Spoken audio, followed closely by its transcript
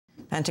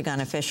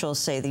Pentagon officials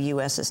say the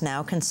U.S. is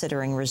now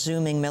considering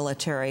resuming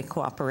military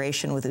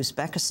cooperation with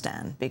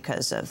Uzbekistan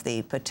because of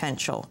the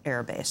potential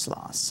airbase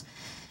loss.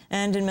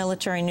 And in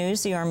military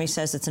news, the Army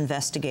says it's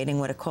investigating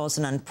what it calls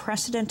an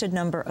unprecedented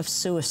number of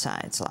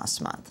suicides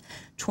last month.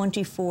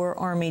 24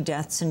 Army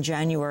deaths in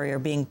January are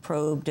being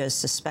probed as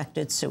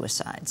suspected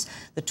suicides.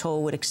 The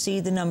toll would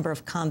exceed the number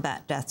of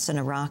combat deaths in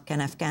Iraq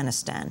and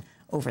Afghanistan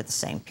over the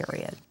same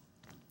period.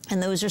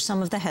 And those are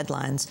some of the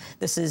headlines.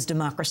 This is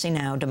Democracy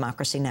Now!,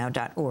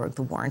 democracynow.org,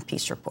 the War and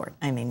Peace Report.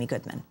 I'm Amy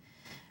Goodman.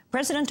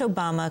 President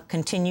Obama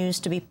continues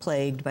to be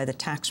plagued by the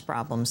tax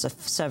problems of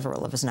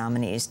several of his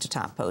nominees to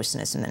top posts in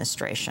his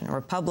administration.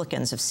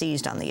 Republicans have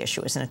seized on the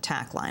issue as an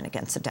attack line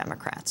against the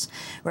Democrats.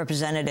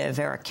 Representative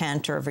Eric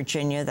Cantor of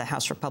Virginia, the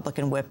House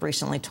Republican whip,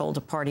 recently told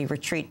a party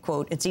retreat,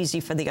 quote, "It's easy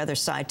for the other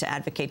side to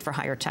advocate for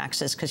higher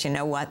taxes because you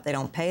know what? They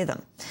don't pay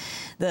them."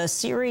 The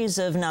series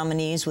of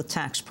nominees with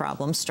tax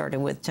problems started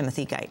with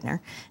Timothy Geithner.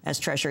 As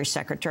Treasury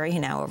Secretary, he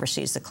now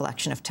oversees the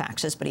collection of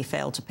taxes, but he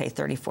failed to pay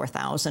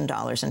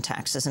 $34,000 in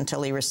taxes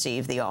until he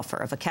received the offer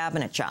of a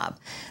cabinet job.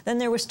 Then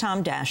there was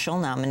Tom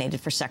Daschle, nominated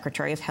for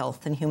Secretary of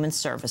Health and Human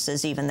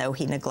Services, even though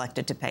he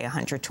neglected to pay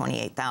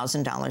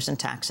 $128,000 in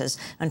taxes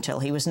until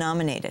he was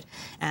nominated.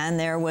 And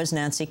there was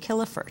Nancy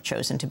Killefer,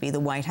 chosen to be the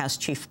White House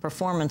Chief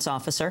Performance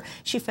Officer.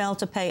 She failed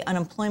to pay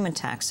unemployment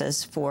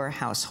taxes for a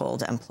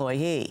household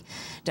employee.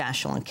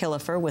 Daschle and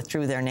Killefer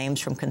withdrew their names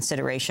from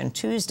consideration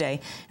Tuesday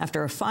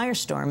after a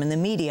firestorm in the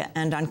media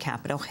and on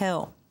Capitol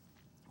Hill.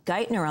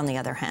 Geithner, on the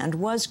other hand,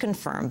 was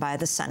confirmed by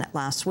the Senate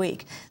last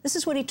week. This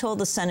is what he told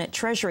the Senate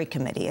Treasury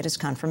Committee at his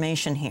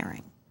confirmation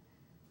hearing.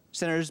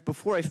 Senators,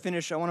 before I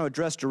finish, I want to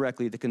address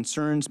directly the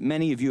concerns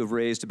many of you have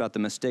raised about the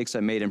mistakes I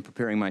made in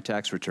preparing my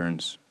tax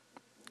returns.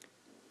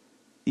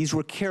 These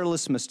were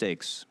careless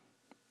mistakes.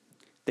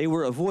 They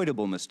were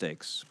avoidable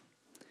mistakes,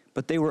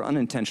 but they were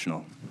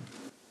unintentional.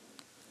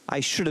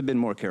 I should have been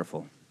more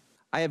careful.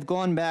 I have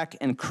gone back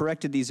and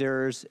corrected these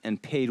errors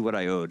and paid what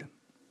I owed.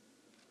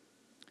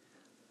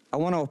 I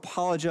want to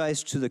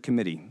apologize to the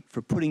committee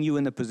for putting you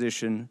in the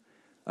position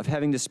of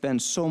having to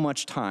spend so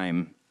much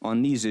time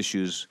on these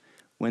issues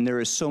when there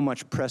is so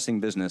much pressing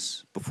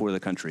business before the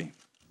country.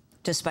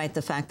 Despite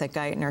the fact that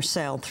Geithner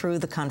sailed through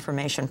the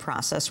confirmation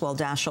process while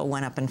Daschle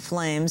went up in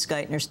flames,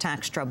 Geithner's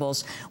tax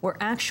troubles were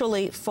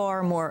actually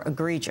far more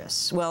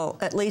egregious. Well,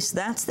 at least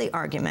that's the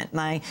argument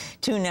my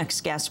two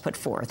next guests put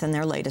forth in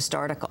their latest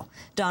article.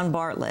 Don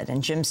Barlett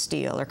and Jim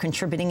Steele are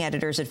contributing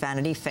editors at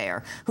Vanity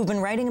Fair who've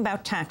been writing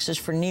about taxes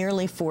for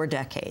nearly 4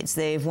 decades.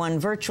 They've won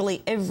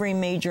virtually every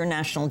major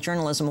national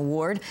journalism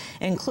award,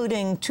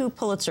 including 2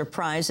 Pulitzer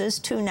Prizes,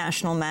 2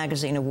 National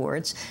Magazine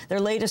Awards.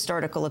 Their latest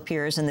article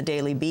appears in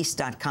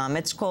thedailybeast.com.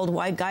 It's called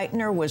Why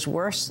Geithner Was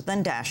Worse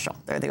Than Daschle.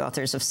 They're the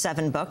authors of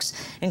 7 books,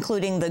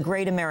 including The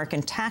Great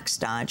American Tax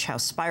Dodge, How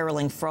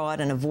Spiraling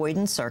Fraud and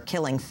Avoidance Are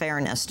Killing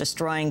Fairness,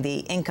 Destroying the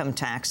Income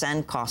Tax,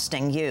 and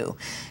Costing You.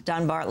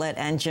 Don Bartlett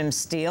and Jim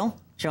Steele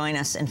join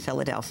us in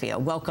Philadelphia.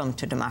 Welcome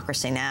to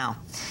Democracy Now!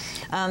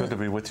 Good to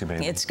be with you,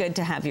 Amy. It's good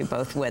to have you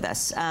both with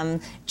us.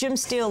 Jim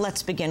Steele,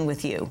 let's begin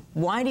with you.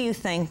 Why do you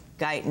think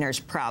Geithner's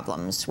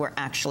problems were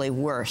actually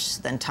worse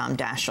than Tom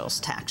Daschle's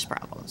tax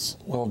problems?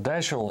 Well,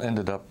 Daschle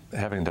ended up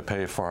having to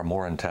pay far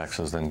more in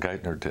taxes than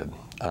Geithner did.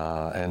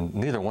 And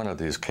neither one of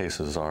these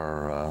cases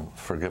are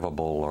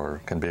forgivable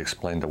or can be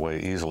explained away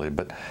easily.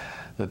 But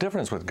the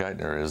difference with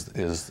Geithner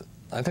is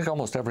I think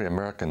almost every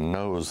American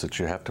knows that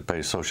you have to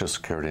pay Social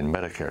Security and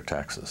Medicare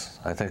taxes.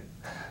 I think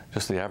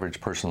just the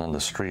average person on the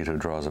street who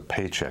draws a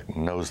paycheck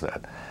knows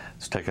that.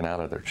 It's taken out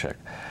of their check.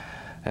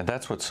 And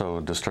that's what's so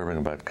disturbing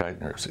about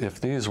Geithner's. If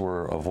these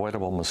were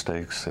avoidable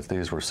mistakes, if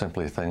these were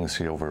simply things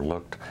he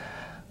overlooked,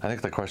 I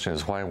think the question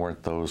is why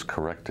weren't those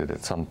corrected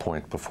at some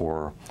point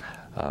before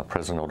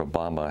President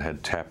Obama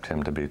had tapped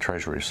him to be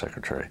Treasury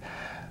Secretary?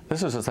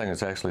 This is the thing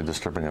that's actually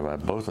disturbing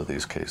about both of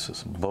these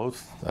cases.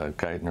 Both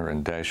Geithner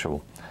and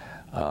Daschle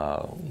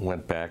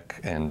went back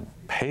and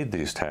paid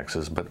these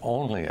taxes, but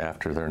only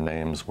after their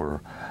names were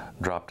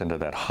dropped into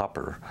that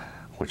hopper,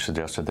 which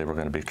suggested they were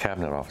going to be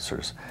cabinet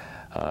officers.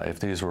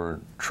 If these were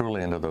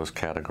truly into those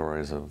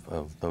categories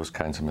of those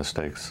kinds of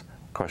mistakes,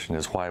 the question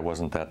is why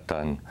wasn't that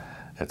done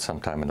at some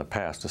time in the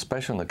past,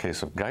 especially in the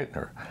case of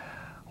Geithner,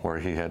 where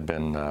he had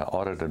been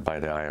audited by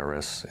the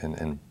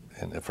IRS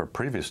for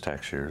previous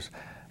tax years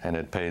and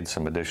had paid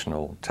some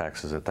additional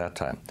taxes at that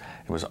time.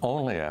 It was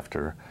only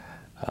after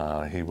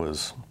he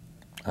was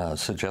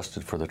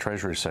suggested for the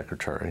Treasury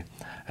Secretary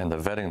and the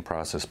vetting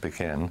process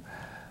began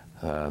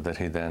that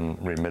he then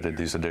remitted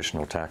these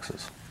additional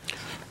taxes.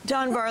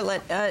 Don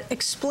Bartlett,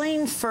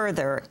 explain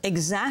further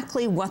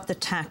exactly what the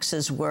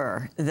taxes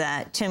were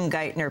that Tim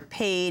Geithner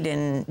paid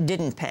and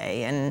didn't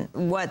pay, and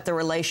what the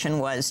relation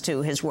was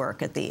to his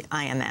work at the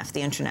IMF,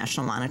 the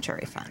International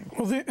Monetary Fund.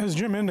 Well, as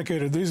Jim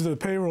indicated, these are the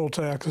payroll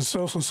taxes,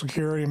 Social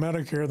Security,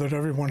 Medicare that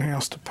everyone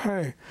has to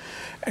pay.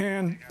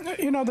 And,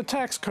 you know, the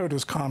tax code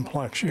is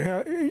complex.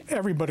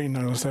 Everybody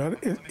knows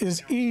that. It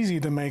is easy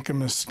to make a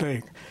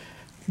mistake.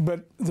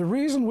 But the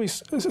reason we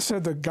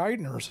said that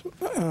Geithner's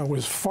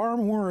was far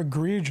more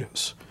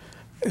egregious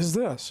is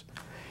this.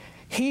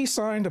 He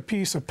signed a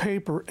piece of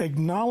paper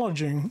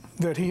acknowledging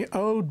that he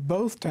owed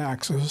both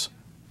taxes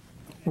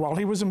while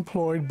he was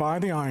employed by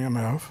the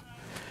IMF.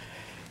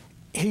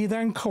 He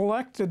then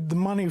collected the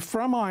money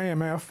from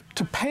IMF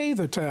to pay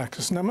the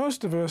taxes. Now,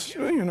 most of us,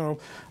 you know,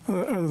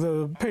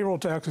 the payroll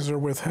taxes are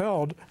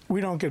withheld. We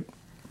don't get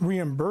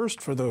reimbursed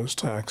for those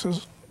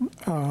taxes.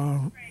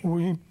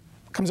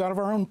 Comes out of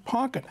our own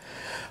pocket.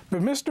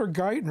 But Mr.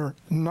 Geithner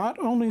not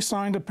only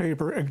signed a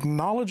paper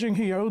acknowledging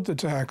he owed the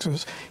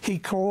taxes, he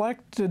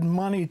collected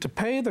money to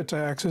pay the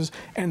taxes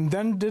and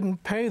then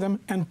didn't pay them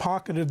and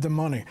pocketed the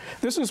money.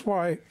 This is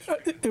why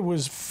it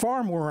was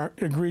far more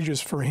egregious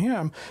for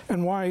him,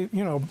 and why,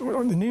 you know,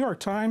 the New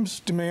York Times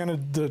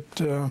demanded that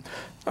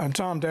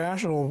Tom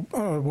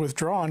Daschle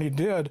withdraw, and he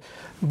did,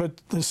 but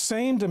the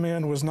same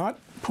demand was not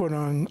put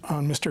on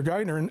Mr.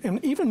 Geithner.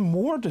 And even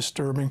more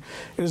disturbing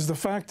is the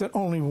fact that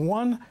only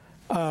one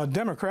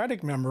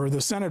Democratic member of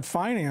the Senate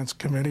Finance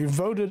Committee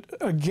voted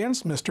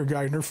against Mr.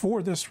 Geithner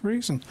for this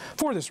reason.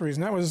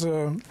 That was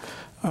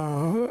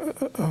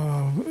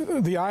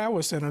the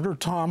Iowa Senator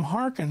Tom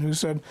Harkin, who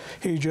said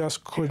he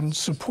just couldn't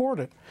support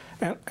it.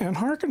 And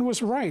Harkin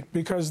was right,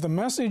 because the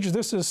message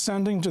this is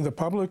sending to the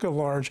public at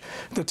large,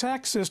 the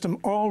tax system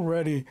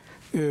already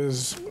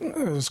is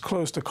as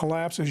close to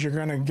collapse as you're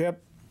going to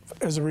get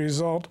as a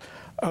result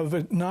of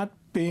it not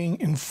being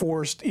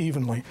enforced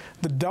evenly.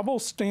 The double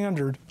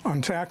standard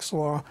on tax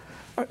law,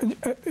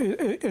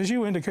 as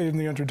you indicated in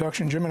the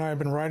introduction, Jim and I have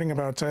been writing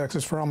about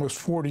taxes for almost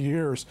 40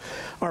 years.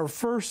 Our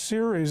first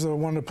series that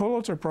won the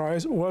Pulitzer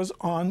Prize was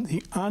on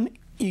the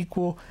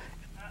unequal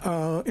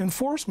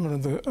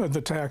enforcement of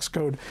the tax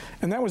code,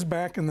 and that was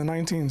back in the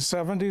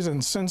 1970s,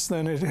 and since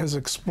then it has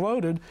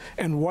exploded.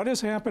 And what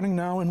is happening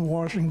now in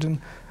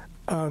Washington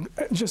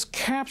just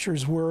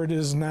captures where it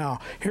is now.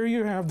 Here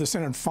you have the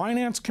Senate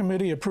Finance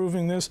Committee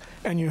approving this,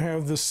 and you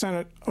have the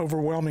Senate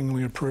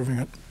overwhelmingly approving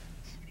it.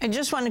 I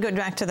just want to go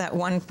back to that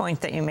one point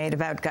that you made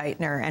about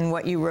Geithner and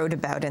what you wrote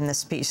about in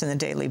this piece in the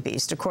Daily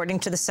Beast. According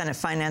to the Senate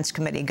Finance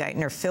Committee,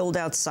 Geithner filled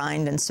out,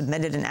 signed, and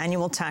submitted an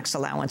annual tax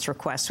allowance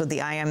request with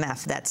the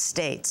IMF that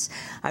states,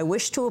 "I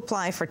wish to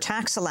apply for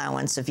tax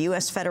allowance of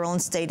U.S. federal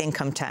and state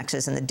income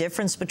taxes and the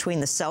difference between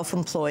the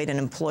self-employed and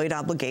employed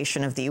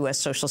obligation of the U.S.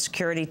 Social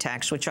Security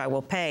tax, which I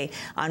will pay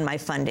on my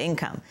fund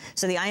income."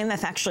 So the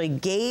IMF actually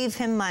gave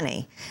him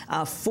money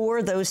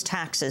for those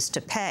taxes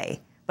to pay,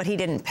 but he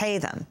didn't pay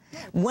them.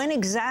 When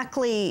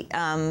exactly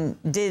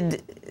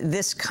did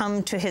this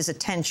come to his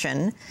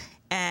attention,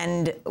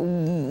 and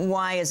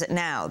why is it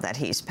now that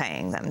he's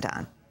paying them,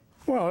 Don?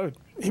 Well,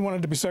 he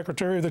wanted to be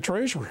Secretary of the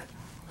Treasury.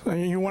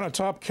 You want a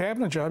top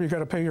cabinet job, you got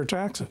to pay your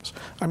taxes.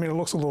 I mean, it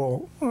looks a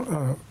little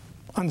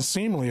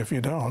unseemly if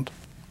you don't.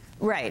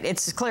 Right.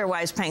 It's clear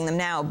why he's paying them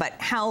now, but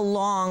how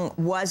long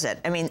was it?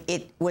 I mean,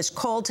 it was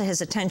called to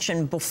his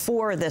attention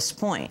before this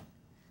point.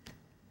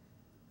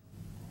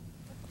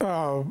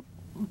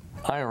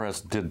 IRS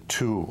did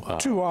two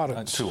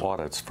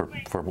audits for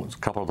a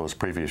couple of those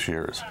previous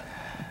years,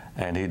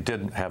 and he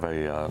did have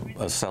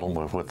a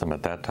settlement with them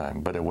at that time.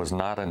 But it was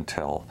not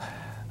until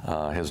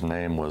his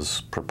name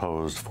was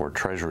proposed for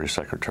Treasury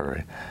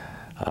Secretary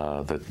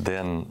that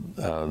then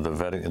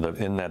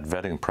in that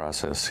vetting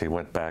process, he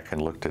went back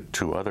and looked at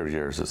 2 other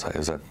years,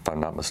 if I'm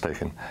not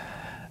mistaken,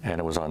 and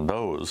it was on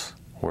those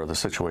where the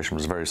situation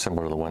was very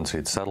similar to the ones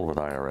he'd settled with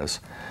IRS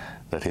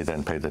that he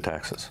then paid the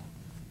taxes.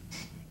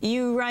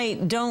 You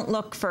write, "Don't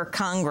look for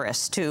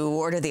Congress to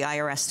order the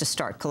IRS to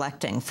start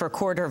collecting. For a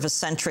quarter of a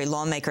century,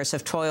 lawmakers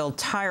have toiled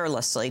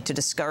tirelessly to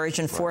discourage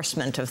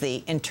enforcement of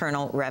the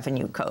Internal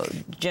Revenue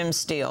Code." Jim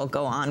Steele,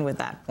 go on with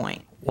that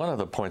point. One of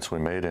the points we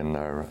made in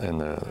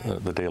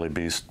the Daily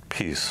Beast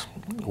piece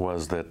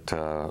was that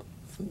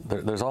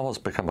there's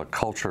almost become a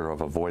culture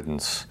of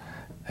avoidance,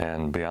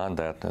 and beyond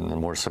that, in the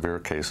more severe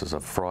cases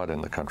of fraud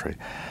in the country.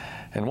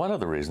 And one of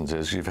the reasons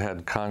is you've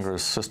had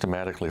Congress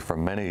systematically for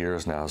many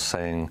years now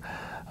saying,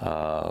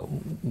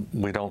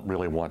 we don't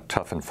really want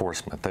tough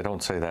enforcement. They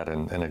don't say that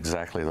in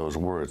exactly those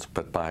words,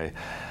 but by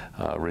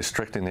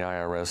restricting the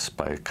IRS,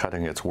 by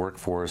cutting its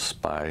workforce,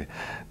 by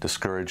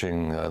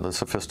discouraging the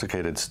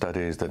sophisticated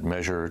studies that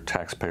measure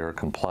taxpayer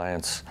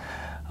compliance,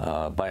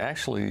 by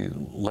actually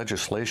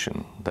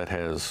legislation that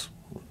has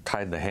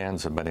tied the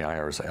hands of many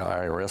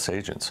IRS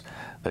agents.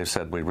 They've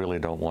said, we really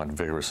don't want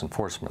vigorous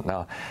enforcement.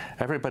 Now,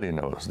 everybody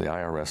knows the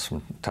IRS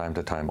from time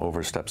to time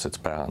oversteps its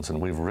bounds, and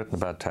we've written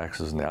about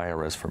taxes in the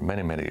IRS for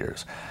many, many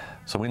years.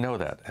 So we know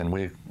that, and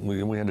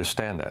we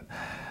understand that.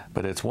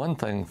 But it's one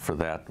thing for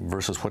that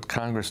versus what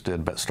Congress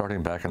did, but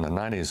starting back in the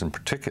 90s in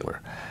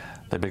particular.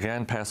 They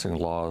began passing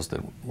laws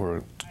that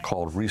were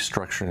called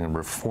restructuring and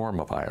reform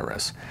of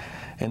IRS.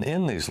 And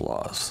in these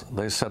laws,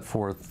 they set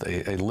forth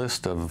a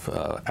list of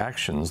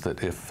actions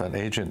that if an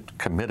agent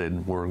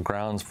committed were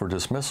grounds for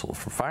dismissal,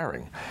 for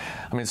firing.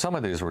 I mean, some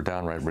of these were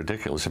downright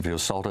ridiculous. If you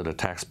assaulted a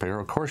taxpayer,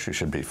 of course you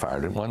should be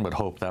fired, and one would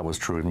hope that was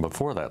true even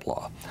before that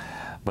law.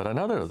 But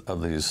another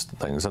of these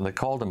things, and they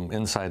called them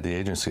inside the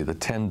agency the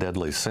 10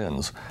 deadly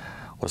sins,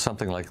 was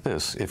something like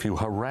this. If you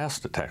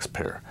harassed a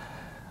taxpayer,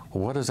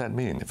 well, what does that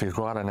mean? If you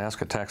go out and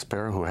ask a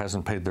taxpayer who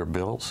hasn't paid their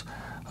bills,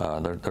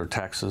 their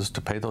taxes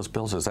to pay those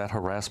bills? Is that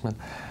harassment?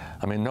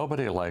 I mean,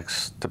 nobody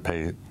likes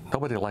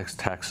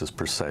taxes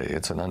per se.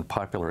 It's an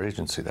unpopular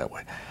agency that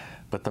way.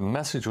 But the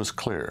message was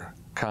clear.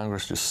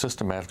 Congress just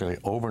systematically,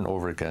 over and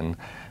over again,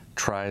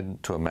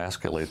 tried to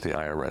emasculate the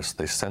IRS.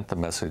 They sent the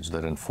message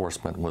that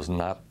enforcement was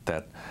not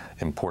that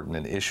important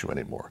an issue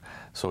anymore.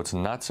 So it's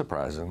not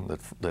surprising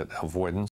that avoidance